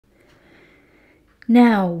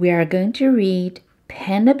Now we are going to read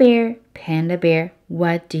Panda Bear, Panda Bear,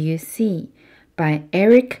 What Do You See? By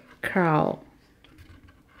Eric Carle.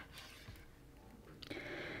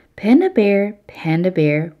 Panda Bear, Panda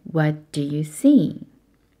Bear, what do you see?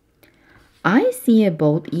 I see a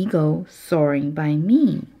bald eagle soaring by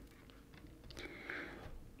me.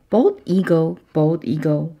 Bald eagle,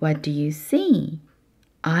 what do you see?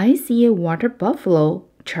 I see a water buffalo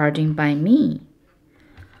charging by me.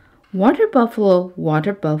 Water buffalo,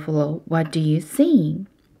 what do you see?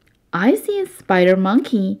 I see a spider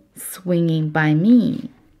monkey swinging by me.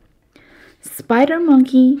 Spider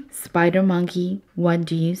monkey, what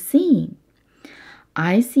do you see?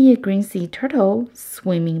 I see a green sea turtle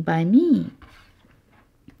swimming by me.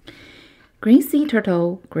 Green sea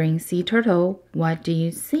turtle, what do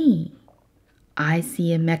you see? I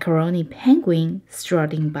see a macaroni penguin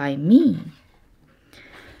strutting by me.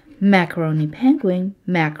 Macaroni penguin,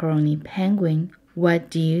 what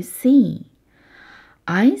do you see?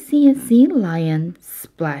 I see a sea lion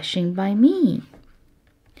splashing by me.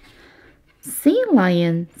 Sea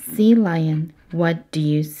lion, what do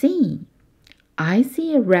you see? I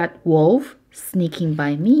see a red wolf sneaking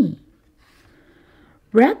by me.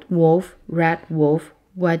 Red wolf,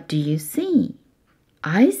 what do you see?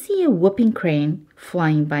 I see a whooping crane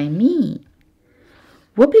flying by me.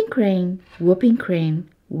 Whooping crane,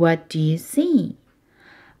 what do you see?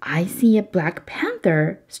 I see a black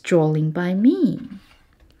panther strolling by me.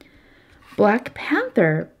 Black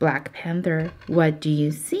panther, what do you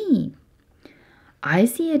see? I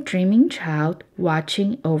see a dreaming child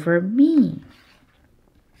watching over me.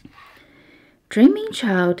 Dreaming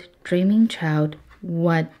child,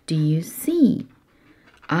 what do you see?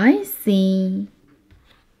 I see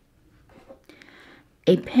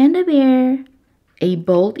a panda bear, a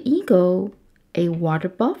bald eagle, a water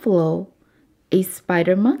buffalo, a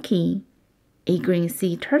spider monkey, a green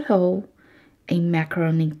sea turtle, a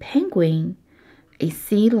macaroni penguin, a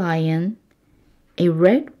sea lion, a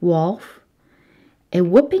red wolf, a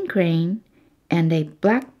whooping crane, and a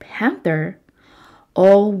black panther,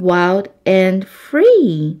 all wild and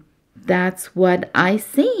free. That's what I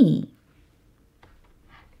see.